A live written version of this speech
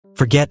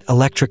Forget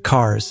electric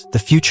cars, the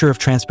future of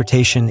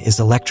transportation is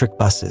electric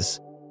buses,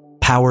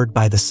 powered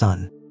by the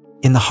sun.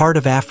 In the heart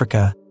of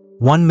Africa,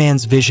 one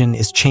man's vision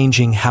is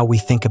changing how we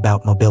think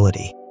about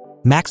mobility.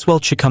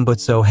 Maxwell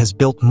Chikumbutso has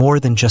built more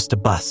than just a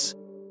bus.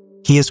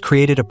 He has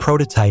created a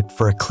prototype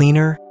for a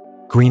cleaner,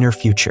 greener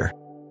future.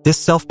 This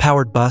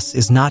self-powered bus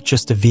is not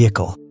just a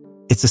vehicle.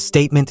 It's a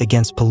statement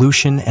against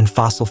pollution and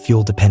fossil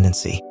fuel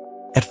dependency.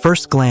 At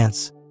first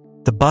glance,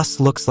 the bus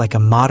looks like a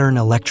modern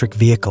electric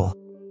vehicle,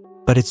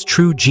 but its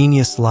true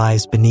genius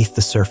lies beneath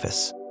the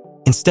surface.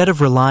 Instead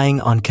of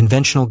relying on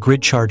conventional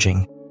grid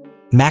charging,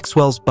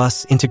 Maxwell's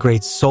bus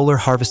integrates solar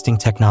harvesting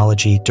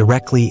technology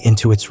directly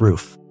into its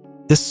roof.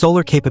 This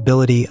solar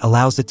capability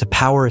allows it to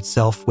power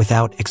itself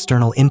without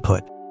external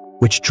input,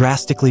 which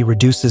drastically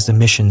reduces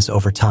emissions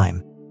over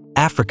time.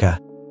 Africa,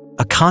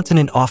 a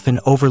continent often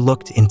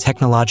overlooked in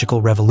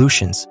technological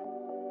revolutions,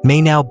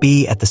 may now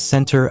be at the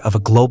center of a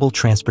global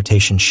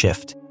transportation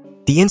shift.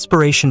 The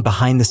inspiration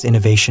behind this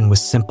innovation was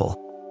simple: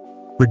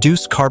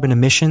 reduce carbon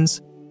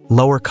emissions,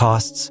 lower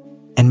costs,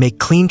 and make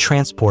clean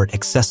transport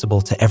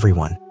accessible to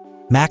everyone.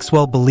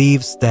 Maxwell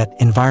believes that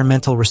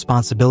environmental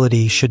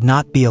responsibility should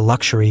not be a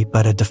luxury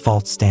but a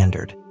default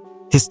standard.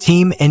 His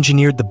team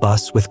engineered the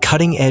bus with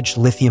cutting-edge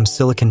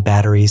lithium-silicon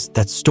batteries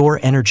that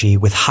store energy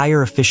with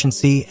higher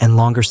efficiency and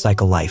longer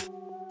cycle life.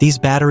 These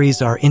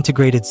batteries are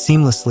integrated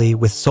seamlessly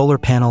with solar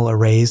panel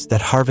arrays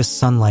that harvest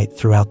sunlight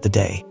throughout the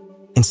day.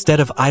 Instead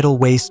of idle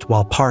waste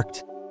while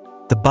parked,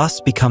 the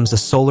bus becomes a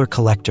solar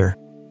collector,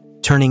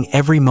 turning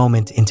every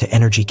moment into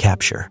energy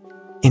capture.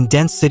 In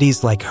dense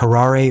cities like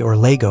Harare or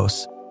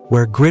Lagos,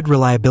 where grid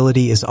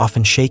reliability is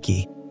often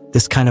shaky,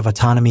 this kind of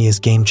autonomy is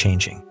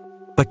game-changing.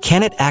 But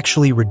can it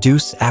actually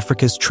reduce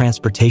Africa's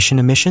transportation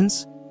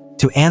emissions?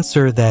 To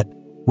answer that,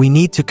 we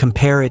need to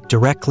compare it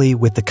directly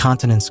with the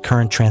continent's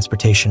current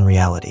transportation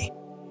reality.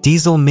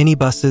 Diesel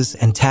minibuses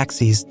and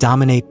taxis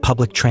dominate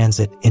public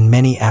transit in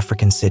many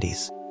African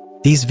cities.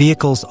 These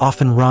vehicles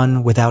often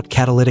run without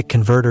catalytic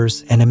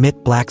converters and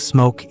emit black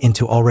smoke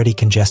into already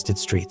congested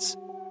streets.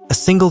 A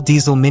single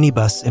diesel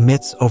minibus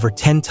emits over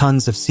 10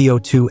 tons of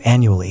CO2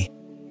 annually,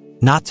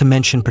 not to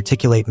mention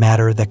particulate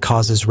matter that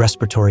causes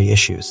respiratory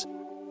issues.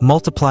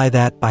 Multiply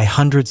that by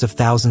hundreds of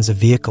thousands of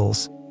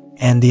vehicles,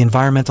 and the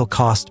environmental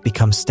cost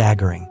becomes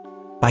staggering.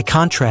 By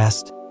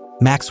contrast,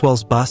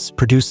 Maxwell's bus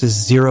produces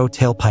zero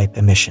tailpipe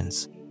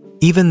emissions.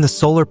 Even the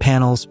solar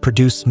panels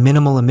produce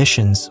minimal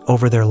emissions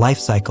over their life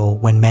cycle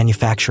when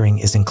manufacturing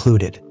is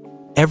included.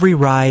 Every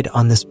ride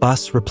on this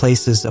bus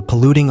replaces a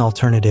polluting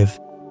alternative,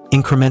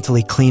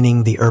 incrementally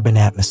cleaning the urban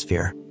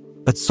atmosphere.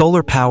 But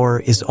solar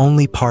power is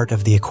only part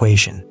of the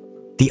equation.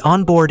 The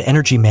onboard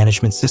energy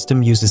management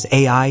system uses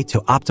AI to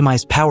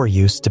optimize power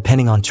use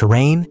depending on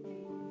terrain,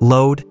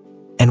 load,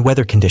 and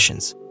weather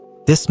conditions.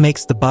 This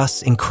makes the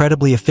bus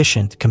incredibly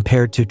efficient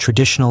compared to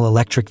traditional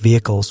electric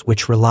vehicles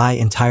which rely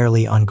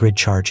entirely on grid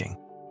charging.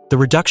 The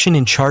reduction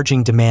in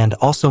charging demand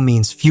also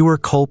means fewer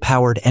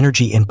coal-powered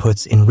energy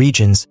inputs in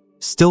regions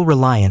still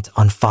reliant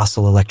on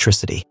fossil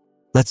electricity.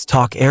 Let's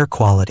talk air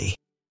quality.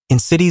 In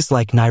cities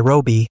like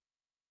Nairobi,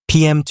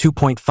 PM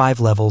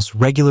 2.5 levels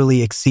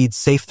regularly exceed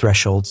safe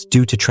thresholds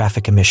due to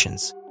traffic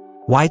emissions.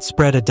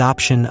 Widespread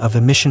adoption of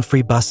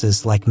emission-free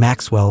buses like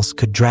Maxwell's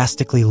could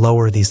drastically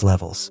lower these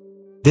levels.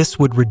 This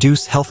would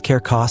reduce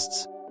healthcare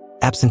costs,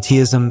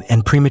 absenteeism,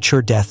 and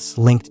premature deaths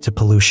linked to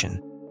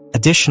pollution.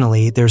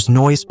 Additionally, there's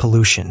noise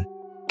pollution.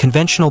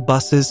 Conventional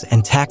buses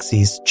and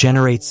taxis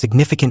generate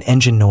significant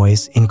engine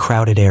noise in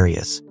crowded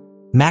areas.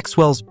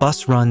 Maxwell's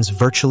bus runs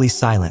virtually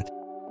silent,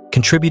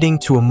 contributing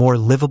to a more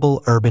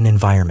livable urban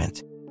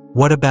environment.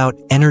 What about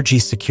energy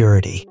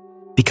security?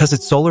 Because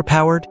it's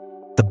solar-powered,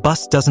 the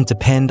bus doesn't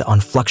depend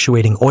on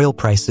fluctuating oil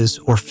prices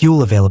or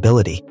fuel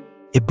availability.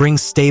 It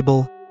brings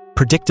stable,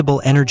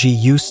 predictable energy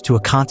use to a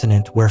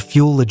continent where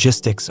fuel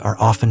logistics are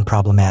often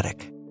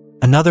problematic.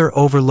 Another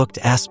overlooked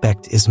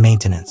aspect is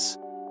maintenance.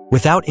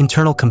 Without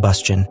internal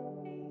combustion,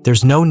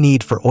 there's no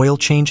need for oil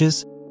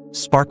changes,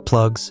 spark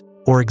plugs,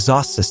 or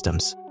exhaust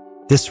systems.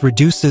 This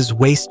reduces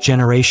waste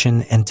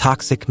generation and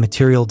toxic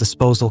material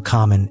disposal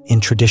common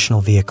in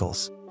traditional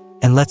vehicles.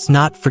 And let's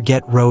not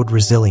forget road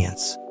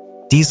resilience.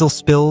 Diesel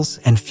spills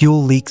and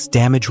fuel leaks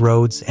damage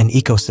roads and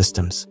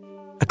ecosystems.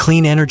 A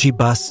clean energy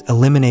bus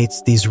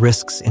eliminates these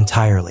risks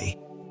entirely.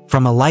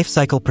 From a life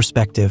cycle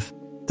perspective,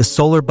 the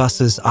solar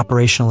bus's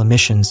operational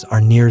emissions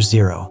are near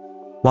zero.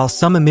 While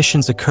some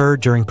emissions occur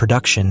during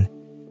production,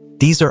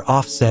 these are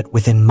offset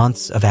within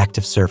months of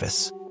active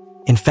service.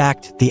 In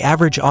fact, the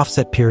average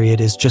offset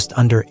period is just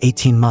under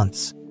 18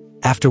 months,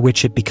 after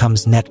which it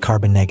becomes net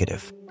carbon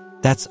negative.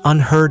 That's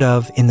unheard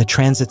of in the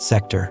transit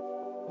sector,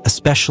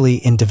 especially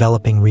in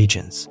developing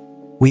regions.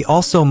 We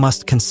also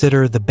must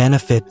consider the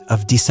benefit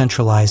of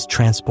decentralized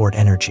transport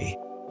energy.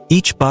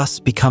 Each bus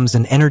becomes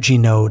an energy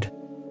node,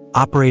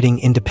 operating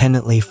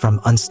independently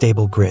from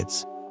unstable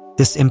grids.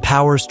 This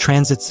empowers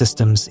transit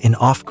systems in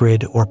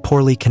off-grid or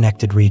poorly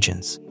connected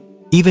regions.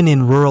 Even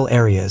in rural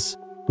areas,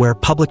 where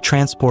public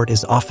transport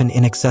is often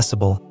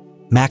inaccessible,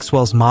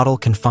 Maxwell's model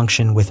can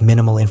function with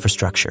minimal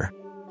infrastructure.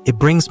 It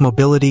brings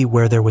mobility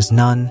where there was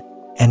none,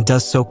 and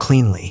does so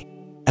cleanly.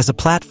 As a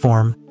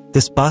platform,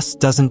 this bus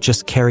doesn't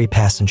just carry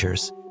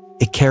passengers,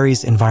 it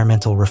carries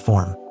environmental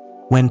reform.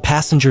 When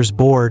passengers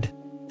board,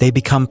 they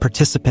become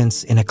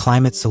participants in a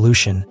climate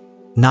solution,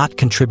 not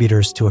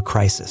contributors to a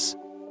crisis.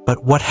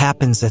 But what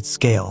happens at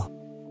scale?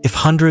 If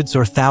hundreds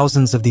or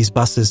thousands of these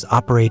buses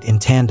operate in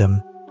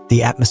tandem,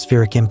 the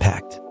atmospheric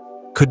impact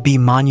could be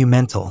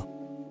monumental.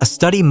 A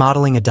study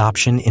modeling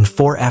adoption in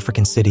 4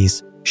 African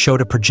cities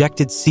showed a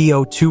projected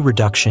CO2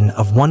 reduction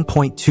of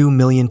 1.2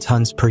 million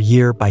tons per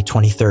year by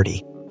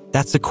 2030.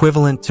 That's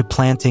equivalent to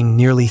planting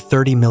nearly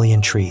 30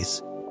 million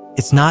trees.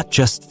 It's not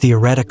just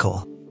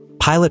theoretical.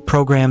 Pilot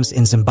programs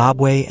in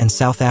Zimbabwe and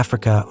South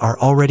Africa are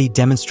already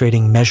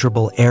demonstrating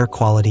measurable air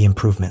quality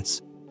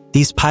improvements.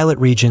 These pilot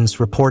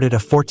regions reported a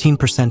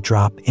 14%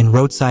 drop in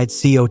roadside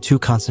CO2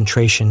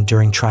 concentration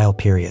during trial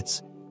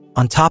periods.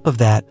 On top of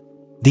that,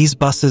 these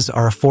buses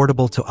are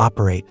affordable to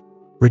operate,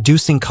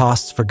 reducing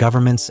costs for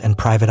governments and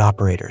private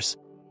operators.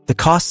 The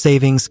cost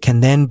savings can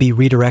then be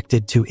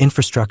redirected to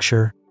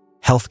infrastructure,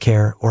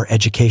 healthcare, or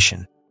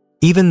education.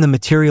 Even the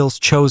materials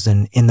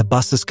chosen in the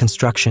bus's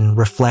construction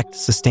reflect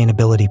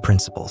sustainability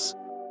principles.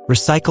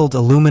 Recycled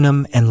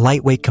aluminum and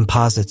lightweight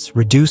composites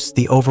reduce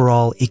the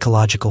overall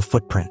ecological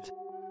footprint.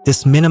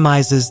 This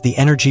minimizes the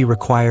energy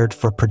required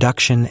for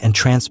production and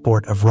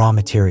transport of raw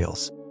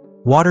materials.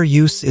 Water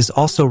use is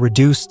also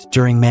reduced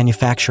during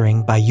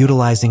manufacturing by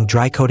utilizing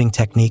dry coating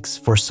techniques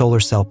for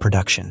solar cell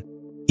production.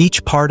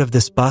 Each part of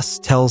this bus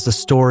tells a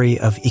story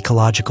of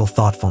ecological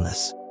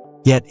thoughtfulness.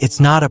 Yet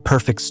it's not a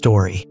perfect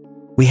story.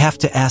 We have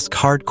to ask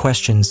hard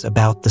questions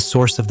about the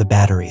source of the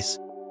batteries.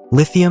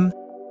 Lithium,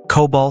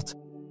 cobalt,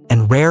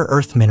 and rare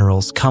earth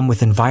minerals come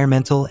with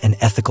environmental and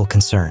ethical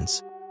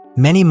concerns.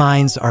 Many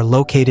mines are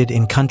located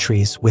in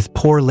countries with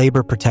poor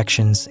labor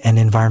protections and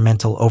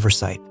environmental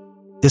oversight.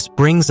 This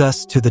brings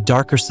us to the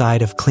darker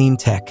side of clean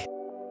tech,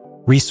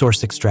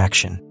 resource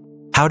extraction.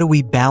 How do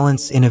we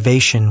balance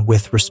innovation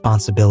with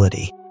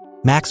responsibility?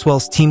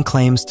 Maxwell's team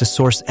claims to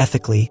source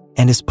ethically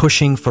and is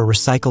pushing for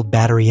recycled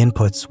battery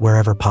inputs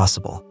wherever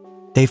possible.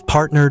 They've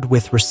partnered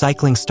with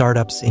recycling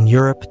startups in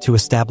Europe to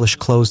establish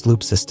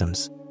closed-loop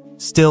systems.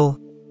 Still,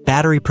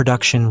 battery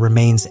production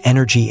remains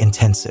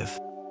energy-intensive.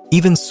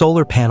 Even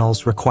solar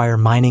panels require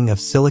mining of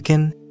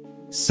silicon,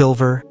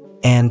 silver,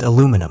 and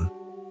aluminum.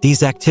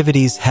 These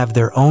activities have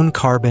their own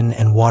carbon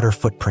and water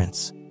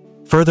footprints.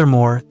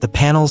 Furthermore, the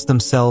panels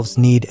themselves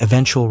need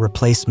eventual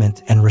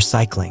replacement and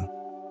recycling.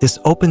 This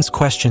opens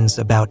questions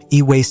about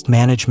e-waste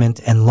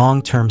management and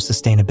long-term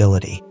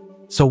sustainability.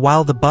 So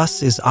while the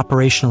bus is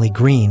operationally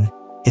green,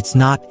 it's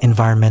not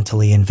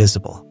environmentally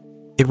invisible.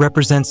 It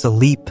represents a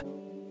leap,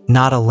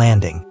 not a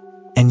landing.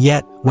 And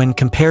yet, when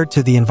compared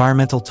to the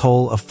environmental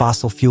toll of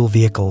fossil fuel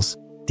vehicles,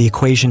 the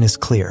equation is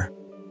clear.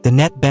 The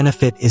net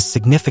benefit is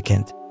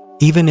significant,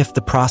 even if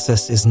the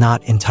process is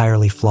not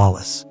entirely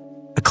flawless.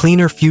 A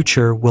cleaner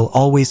future will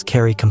always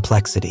carry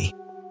complexity,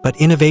 but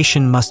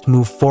innovation must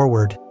move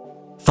forward,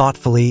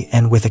 thoughtfully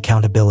and with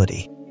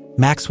accountability.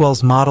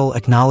 Maxwell's model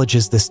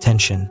acknowledges this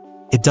tension.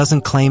 It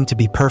doesn't claim to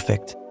be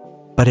perfect,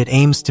 but it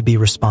aims to be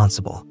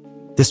responsible.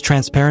 This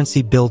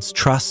transparency builds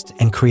trust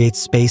and creates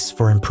space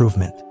for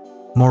improvement.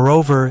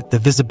 Moreover, the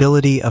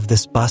visibility of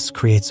this bus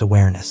creates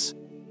awareness.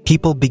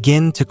 People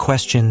begin to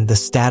question the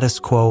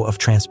status quo of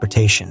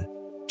transportation.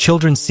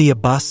 Children see a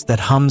bus that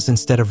hums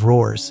instead of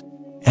roars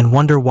and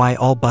wonder why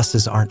all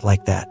buses aren't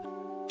like that.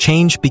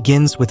 Change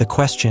begins with a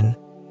question,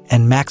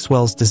 and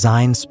Maxwell's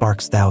design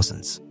sparks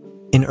thousands.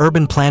 In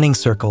urban planning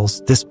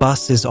circles, this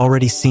bus is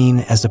already seen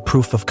as a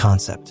proof of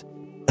concept.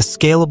 A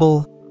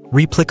scalable,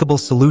 replicable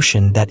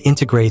solution that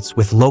integrates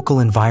with local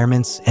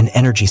environments and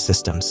energy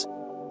systems.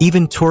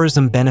 Even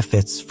tourism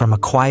benefits from a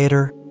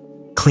quieter,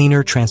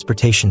 cleaner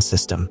transportation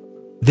system.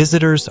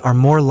 Visitors are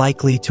more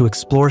likely to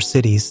explore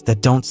cities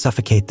that don't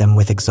suffocate them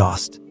with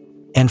exhaust.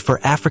 And for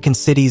African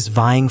cities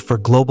vying for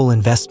global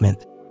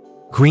investment,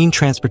 green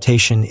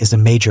transportation is a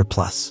major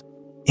plus.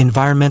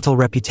 Environmental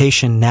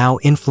reputation now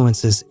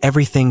influences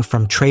everything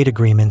from trade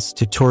agreements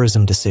to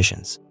tourism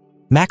decisions.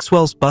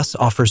 Maxwell's bus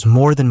offers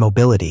more than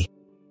mobility.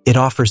 It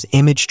offers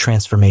image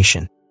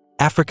transformation.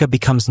 Africa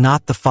becomes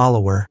not the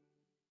follower,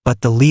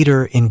 but the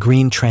leader in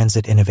green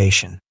transit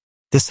innovation.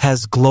 This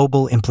has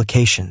global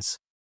implications.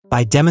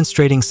 By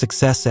demonstrating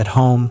success at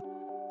home,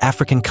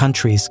 African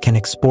countries can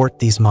export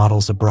these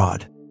models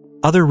abroad.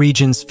 Other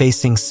regions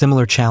facing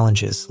similar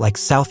challenges, like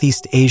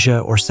Southeast Asia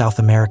or South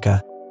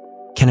America,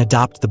 can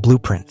adopt the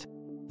blueprint.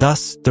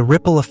 Thus, the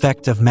ripple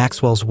effect of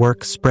Maxwell's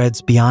work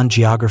spreads beyond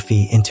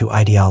geography into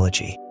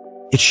ideology.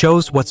 It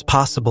shows what's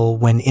possible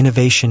when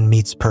innovation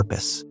meets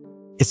purpose.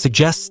 It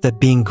suggests that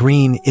being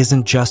green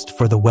isn't just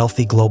for the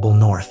wealthy global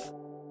north.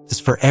 It's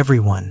for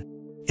everyone.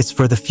 It's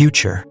for the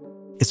future.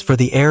 It's for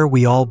the air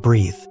we all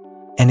breathe.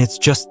 And it's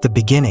just the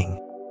beginning.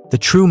 The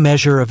true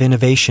measure of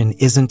innovation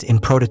isn't in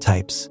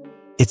prototypes.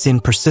 It's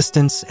in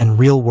persistence and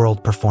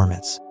real-world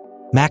performance.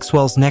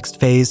 Maxwell's next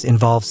phase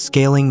involves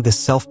scaling this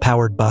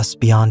self-powered bus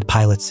beyond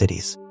pilot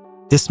cities.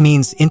 This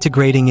means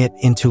integrating it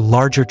into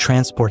larger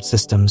transport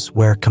systems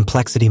where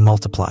complexity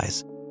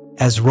multiplies.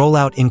 As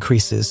rollout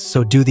increases,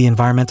 so do the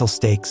environmental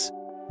stakes,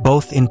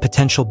 both in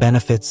potential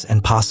benefits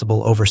and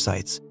possible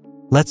oversights.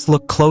 Let's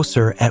look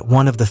closer at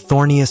one of the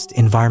thorniest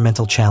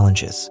environmental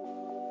challenges: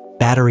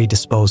 battery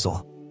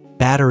disposal.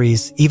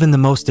 Batteries, even the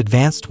most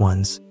advanced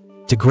ones,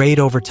 degrade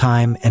over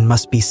time and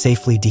must be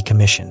safely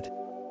decommissioned.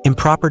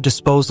 Improper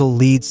disposal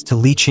leads to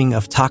leaching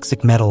of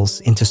toxic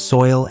metals into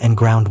soil and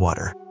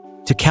groundwater.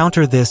 To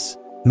counter this,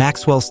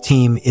 Maxwell's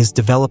team is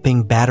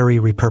developing battery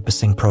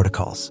repurposing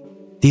protocols.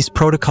 These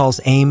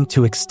protocols aim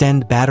to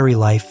extend battery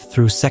life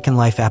through second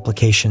life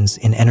applications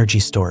in energy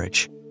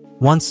storage.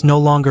 Once no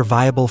longer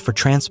viable for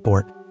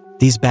transport,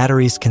 these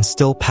batteries can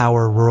still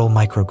power rural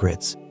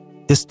microgrids.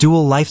 This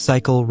dual life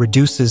cycle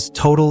reduces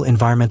total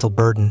environmental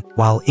burden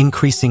while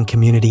increasing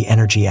community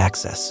energy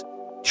access.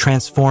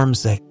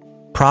 Transforms a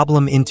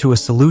problem into a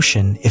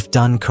solution if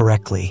done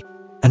correctly.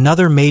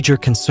 Another major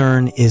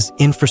concern is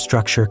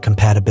infrastructure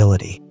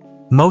compatibility.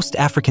 Most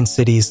African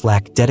cities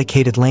lack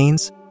dedicated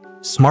lanes,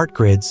 smart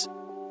grids,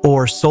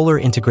 or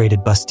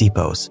solar-integrated bus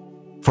depots.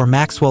 For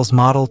Maxwell's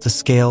model to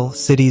scale,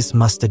 cities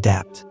must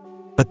adapt.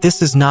 But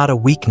this is not a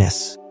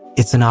weakness,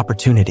 it's an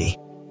opportunity.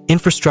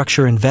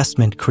 Infrastructure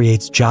investment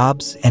creates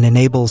jobs and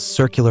enables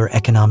circular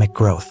economic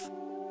growth.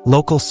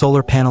 Local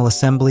solar panel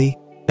assembly,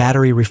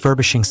 battery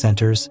refurbishing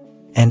centers,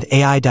 and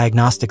AI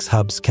diagnostics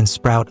hubs can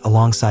sprout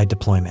alongside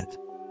deployment.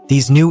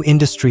 These new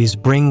industries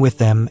bring with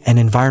them an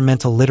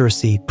environmental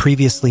literacy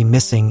previously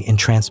missing in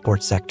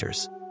transport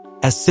sectors.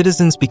 As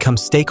citizens become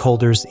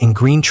stakeholders in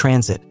green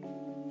transit,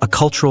 a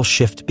cultural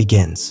shift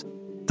begins.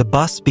 The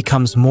bus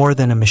becomes more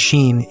than a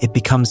machine, it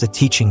becomes a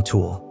teaching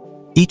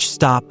tool. Each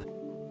stop,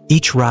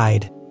 each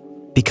ride,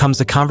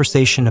 becomes a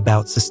conversation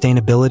about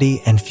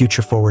sustainability and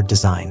future-forward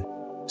design.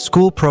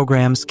 School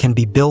programs can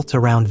be built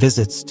around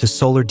visits to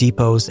solar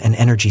depots and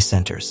energy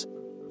centers.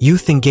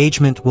 Youth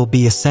engagement will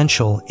be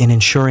essential in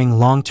ensuring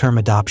long-term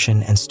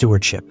adoption and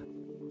stewardship.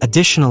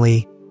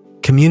 Additionally,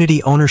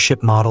 community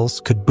ownership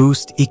models could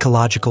boost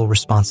ecological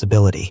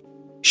responsibility.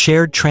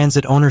 Shared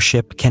transit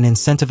ownership can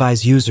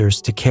incentivize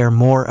users to care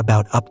more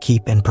about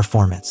upkeep and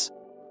performance.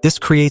 This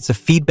creates a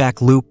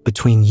feedback loop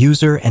between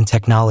user and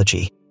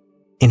technology,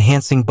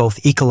 enhancing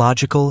both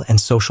ecological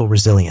and social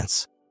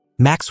resilience.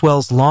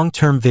 Maxwell's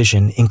long-term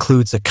vision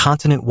includes a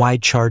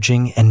continent-wide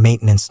charging and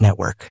maintenance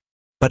network.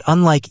 But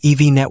unlike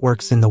EV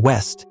networks in the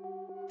West,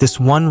 this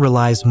one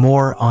relies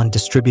more on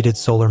distributed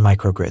solar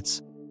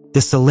microgrids.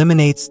 This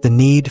eliminates the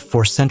need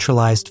for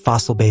centralized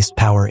fossil-based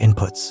power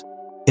inputs.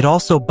 It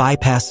also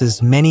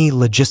bypasses many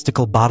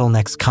logistical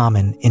bottlenecks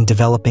common in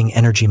developing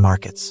energy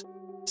markets.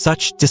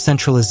 Such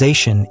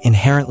decentralization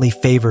inherently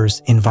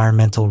favors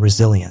environmental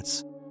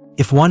resilience.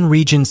 If one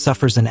region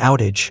suffers an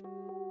outage,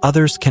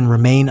 others can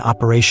remain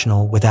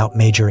operational without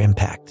major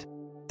impact.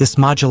 This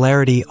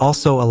modularity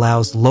also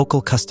allows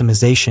local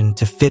customization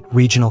to fit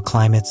regional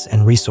climates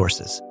and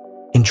resources.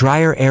 In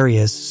drier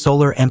areas,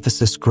 solar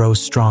emphasis grows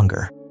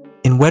stronger.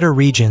 In wetter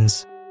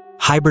regions,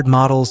 hybrid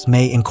models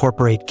may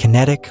incorporate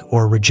kinetic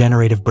or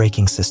regenerative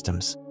braking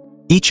systems.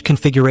 Each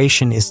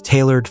configuration is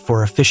tailored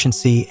for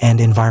efficiency and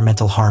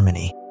environmental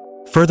harmony.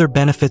 Further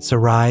benefits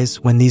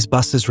arise when these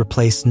buses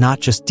replace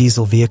not just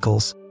diesel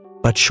vehicles,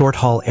 but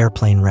short-haul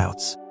airplane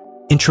routes.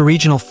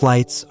 Intraregional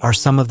flights are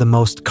some of the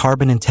most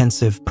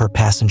carbon-intensive per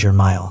passenger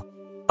mile.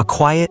 A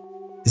quiet,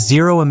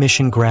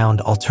 zero-emission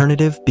ground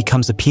alternative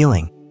becomes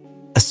appealing,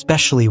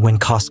 especially when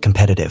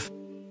cost-competitive.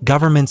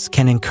 Governments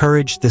can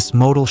encourage this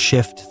modal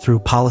shift through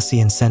policy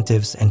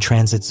incentives and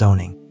transit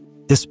zoning.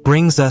 This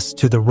brings us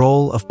to the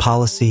role of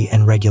policy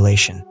and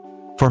regulation.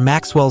 For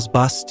Maxwell's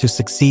bus to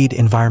succeed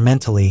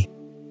environmentally,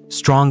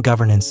 strong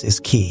governance is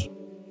key.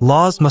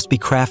 Laws must be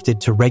crafted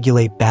to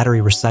regulate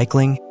battery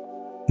recycling,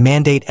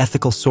 mandate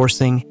ethical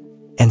sourcing,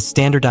 and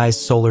standardize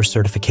solar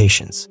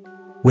certifications.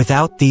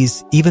 Without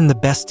these, even the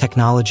best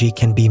technology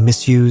can be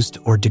misused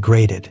or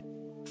degraded.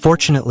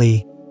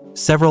 Fortunately,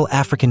 several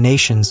African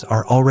nations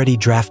are already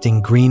drafting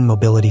green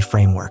mobility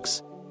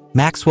frameworks.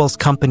 Maxwell's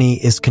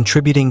company is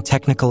contributing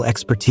technical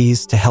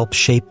expertise to help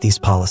shape these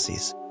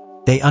policies.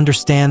 They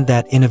understand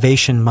that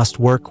innovation must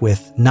work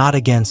with, not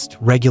against,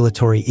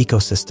 regulatory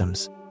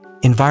ecosystems.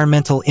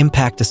 Environmental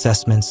impact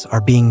assessments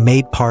are being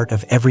made part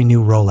of every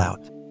new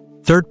rollout.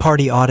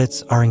 Third-party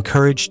audits are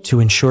encouraged to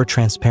ensure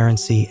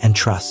transparency and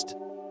trust.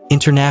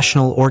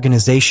 International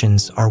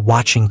organizations are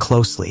watching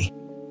closely.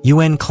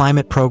 UN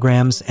climate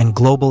programs and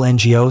global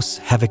NGOs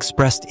have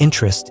expressed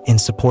interest in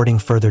supporting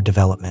further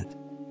development.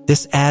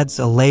 This adds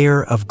a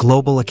layer of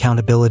global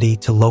accountability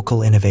to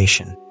local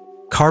innovation.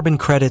 Carbon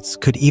credits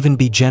could even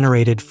be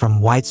generated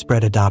from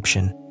widespread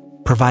adoption,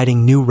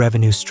 providing new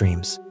revenue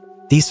streams.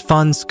 These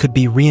funds could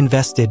be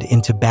reinvested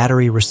into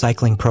battery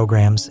recycling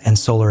programs and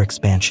solar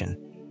expansion.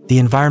 The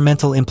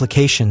environmental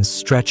implications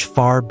stretch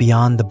far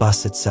beyond the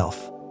bus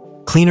itself.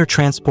 Cleaner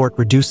transport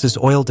reduces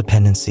oil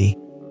dependency,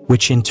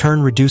 which in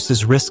turn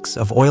reduces risks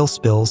of oil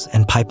spills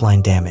and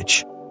pipeline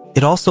damage.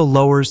 It also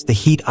lowers the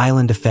heat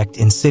island effect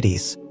in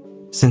cities,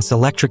 since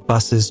electric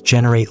buses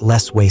generate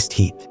less waste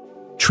heat.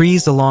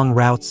 Trees along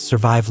routes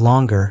survive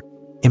longer,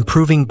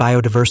 improving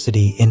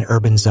biodiversity in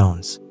urban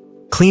zones.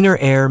 Cleaner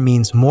air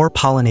means more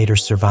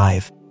pollinators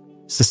survive,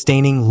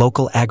 sustaining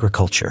local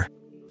agriculture.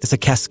 It's a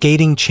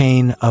cascading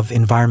chain of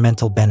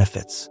environmental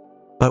benefits.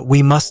 But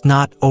we must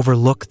not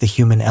overlook the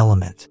human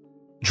element.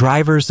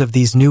 Drivers of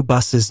these new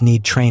buses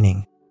need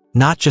training,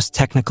 not just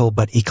technical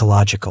but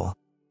ecological.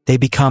 They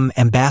become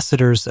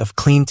ambassadors of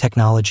clean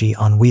technology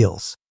on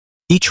wheels.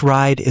 Each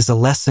ride is a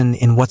lesson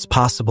in what's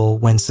possible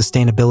when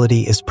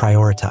sustainability is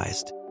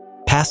prioritized.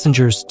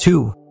 Passengers,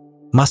 too,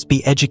 must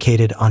be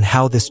educated on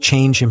how this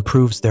change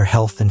improves their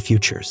health and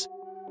futures.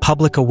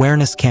 Public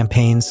awareness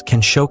campaigns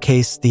can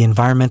showcase the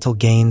environmental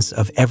gains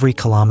of every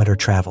kilometer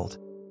traveled.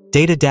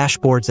 Data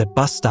dashboards at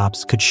bus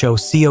stops could show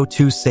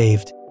CO2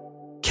 saved,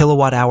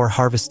 kilowatt-hour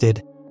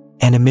harvested,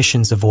 and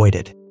emissions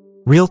avoided.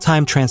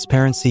 Real-time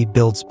transparency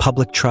builds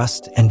public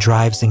trust and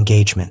drives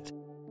engagement.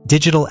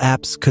 Digital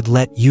apps could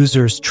let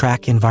users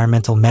track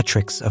environmental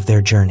metrics of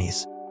their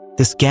journeys.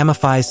 This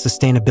gamifies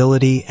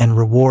sustainability and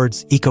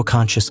rewards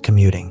eco-conscious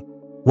commuting.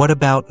 What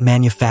about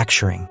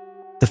manufacturing?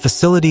 The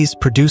facilities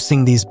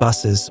producing these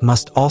buses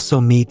must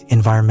also meet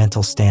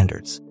environmental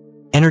standards.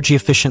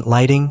 Energy-efficient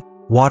lighting,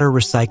 water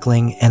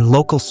recycling, and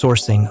local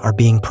sourcing are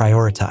being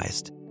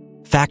prioritized.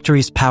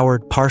 Factories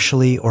powered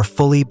partially or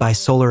fully by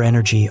solar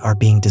energy are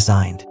being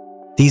designed.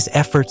 These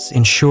efforts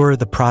ensure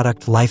the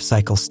product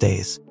lifecycle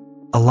stays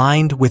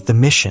aligned with the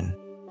mission.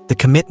 The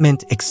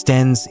commitment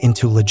extends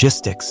into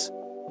logistics.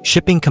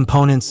 Shipping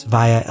components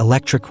via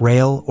electric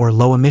rail or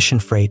low-emission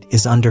freight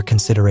is under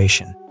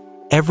consideration.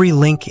 Every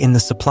link in the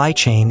supply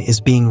chain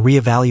is being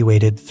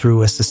reevaluated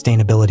through a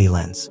sustainability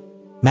lens.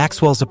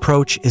 Maxwell's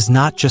approach is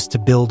not just to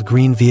build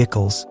green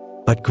vehicles,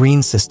 but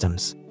green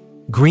systems.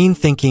 Green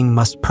thinking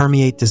must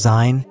permeate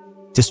design,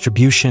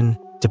 distribution,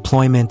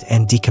 deployment,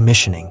 and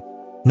decommissioning.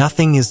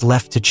 Nothing is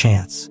left to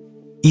chance.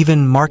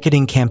 Even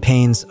marketing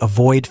campaigns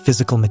avoid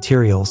physical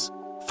materials,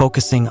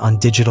 focusing on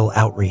digital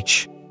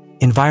outreach.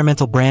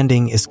 Environmental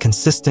branding is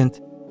consistent,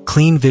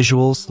 clean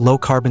visuals,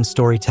 low-carbon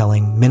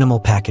storytelling, minimal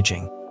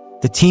packaging.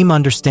 The team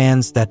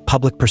understands that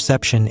public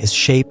perception is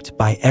shaped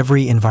by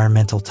every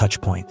environmental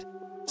touchpoint.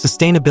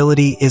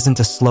 Sustainability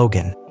isn't a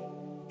slogan.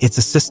 It's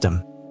a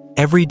system.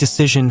 Every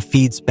decision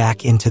feeds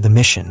back into the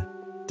mission.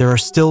 There are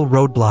still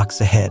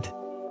roadblocks ahead.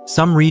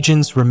 Some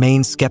regions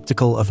remain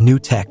skeptical of new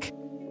tech,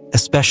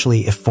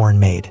 especially if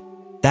foreign-made.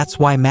 That's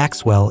why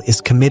Maxwell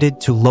is committed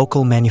to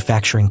local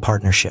manufacturing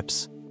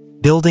partnerships.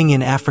 Building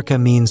in Africa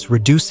means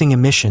reducing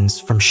emissions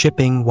from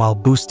shipping while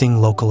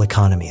boosting local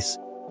economies.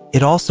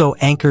 It also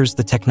anchors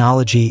the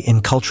technology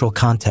in cultural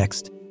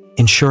context,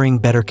 ensuring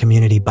better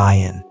community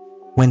buy-in.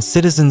 When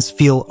citizens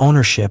feel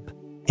ownership,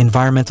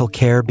 environmental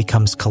care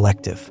becomes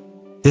collective.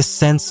 This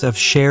sense of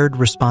shared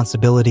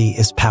responsibility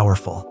is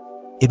powerful.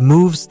 It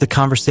moves the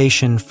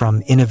conversation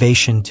from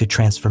innovation to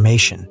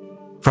transformation,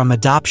 from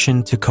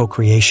adoption to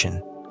co-creation.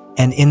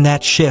 And in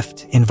that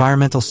shift,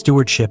 environmental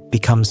stewardship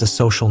becomes a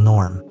social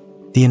norm.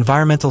 The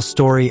environmental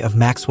story of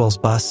Maxwell's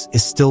bus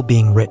is still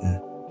being written.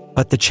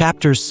 But the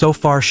chapters so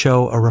far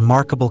show a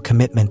remarkable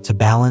commitment to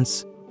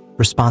balance,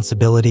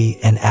 responsibility,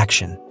 and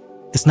action.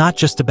 It's not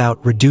just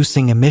about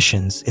reducing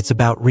emissions, it's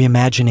about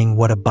reimagining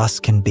what a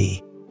bus can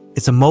be.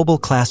 It's a mobile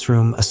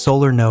classroom, a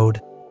solar node,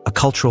 a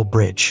cultural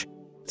bridge.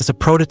 It's a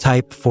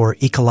prototype for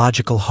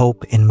ecological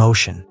hope in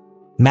motion.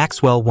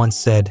 Maxwell once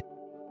said,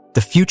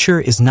 "The future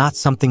is not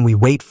something we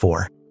wait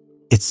for,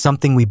 it's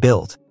something we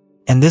build."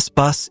 And this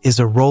bus is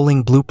a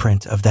rolling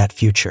blueprint of that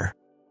future.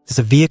 It's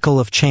a vehicle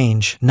of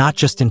change, not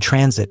just in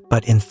transit,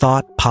 but in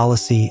thought,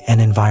 policy, and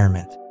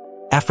environment.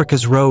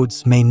 Africa's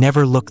roads may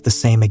never look the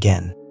same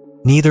again.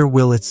 Neither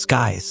will its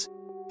skies.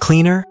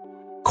 Cleaner,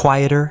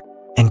 quieter,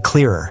 and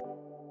clearer.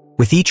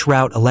 With each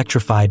route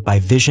electrified by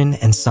vision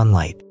and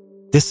sunlight.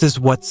 This is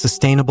what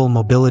sustainable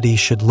mobility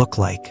should look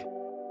like.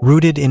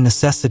 Rooted in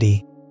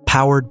necessity,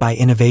 powered by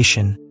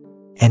innovation,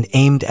 and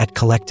aimed at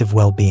collective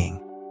well-being.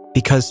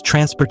 Because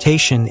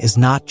transportation is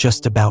not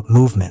just about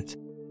movement.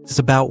 It's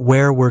about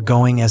where we're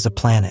going as a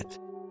planet.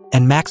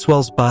 And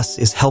Maxwell's bus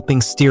is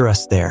helping steer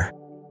us there.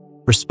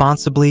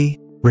 Responsibly,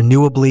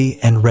 renewably,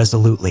 and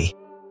resolutely.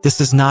 This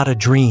is not a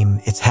dream,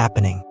 it's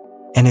happening.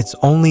 And it's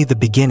only the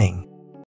beginning.